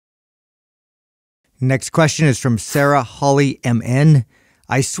Next question is from Sarah Holly MN.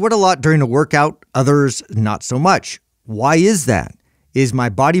 I sweat a lot during a workout, others not so much. Why is that? Is my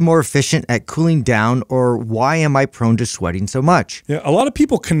body more efficient at cooling down, or why am I prone to sweating so much? Yeah, a lot of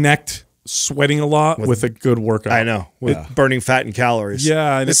people connect sweating a lot with a good workout. I know, with burning fat and calories.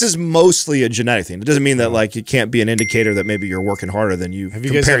 Yeah. This is mostly a genetic thing. It doesn't mean that like it can't be an indicator that maybe you're working harder than you. Have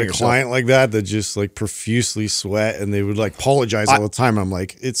you guys had a client like that just like profusely sweat and they would like apologize all the time? I'm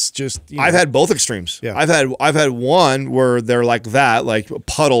like, it's just, I've had both extremes. Yeah. I've had one where they're like that, like a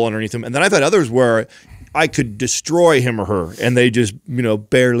puddle underneath them. And then I've had others where I could destroy him or her and they just,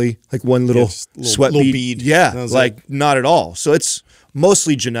 barely like one little sweat bead. Yeah. Like not at all. So it's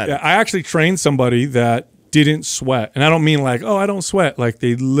mostly genetic. Yeah, I actually trained somebody that didn't sweat. And I don't mean like, oh, I don't sweat. Like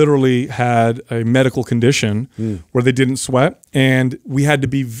they literally had a medical condition where they didn't sweat. And I had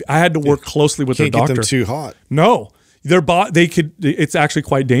to work closely with their doctor. Can't get them too hot. No. It's actually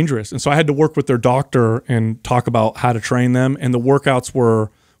quite dangerous. And so I had to work with their doctor and talk about how to train them. And the workouts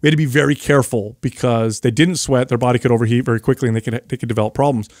we had to be very careful because they didn't sweat. Their body could overheat very quickly and they could develop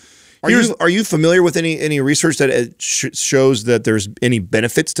problems. Are you familiar with any research that shows that there's any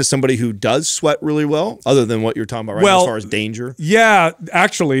benefits to somebody who does sweat really well, other than what you're talking about right now as far as danger? Yeah,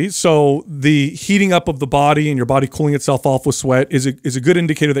 actually. So the heating up of the body and your body cooling itself off with sweat is a good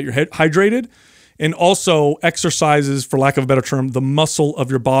indicator that you're hydrated. And also exercises, for lack of a better term, the muscle of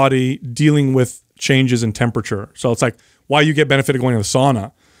your body dealing with changes in temperature. So it's like why you get benefit of going to the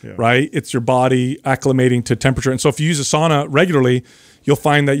sauna, right? It's your body acclimating to temperature. And so if you use a sauna regularly, you'll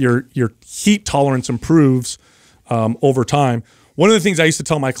find that your heat tolerance improves over time. One of the things I used to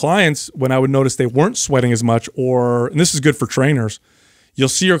tell my clients when I would notice they weren't sweating as much, and this is good for trainers, you'll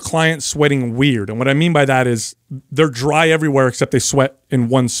see your client sweating weird. And what I mean by that is they're dry everywhere except they sweat in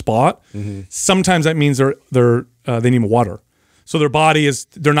one spot. Sometimes that means they need water. So their body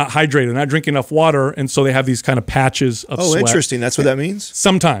they're not hydrated, they're not drinking enough water, and so they have these kind of patches of sweat. Oh, interesting. That's what that means?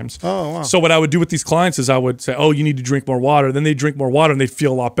 Sometimes. Oh, wow. So what I would do with these clients is I would say, oh, you need to drink more water. Then they drink more water and they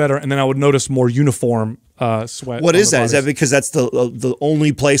feel a lot better. And then I would notice more uniform sweat. What is that? Is that because that's the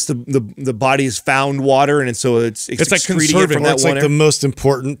only place the body's found water, and so it's like conserving. It's like the most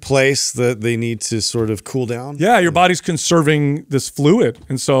important place that they need to sort of cool down? Yeah, your body's conserving this fluid.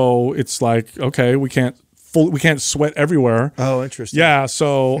 And so it's like, okay, we can't sweat everywhere. Oh, interesting. Yeah,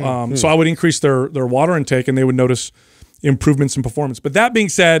 so so I would increase their water intake, and they would notice improvements in performance. But that being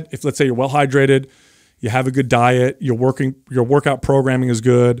said, if let's say you're well hydrated, you have a good diet, your workout programming is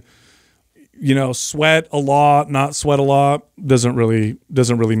good, sweat a lot, not sweat a lot doesn't really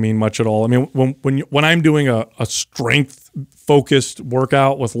mean much at all. I mean, when I'm doing a strength focused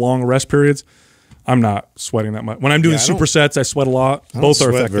workout with long rest periods, I'm not sweating that much. When I'm doing supersets, I sweat a lot. Both are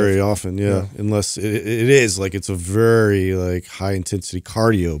effective. Very often, unless it is like it's a very like high intensity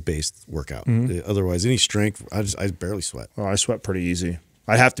cardio based workout. Otherwise, any strength, I barely sweat. Oh, I sweat pretty easy.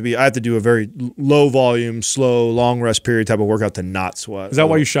 I have to do a very low volume, slow, long rest period type of workout to not sweat. Is that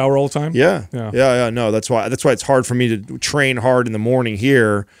why you shower all the time? Yeah. No, that's why it's hard for me to train hard in the morning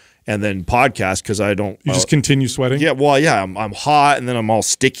here and then podcast because I don't. You just continue sweating? Yeah, well, yeah, I'm hot and then I'm all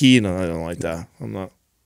sticky and I don't like that. I'm not.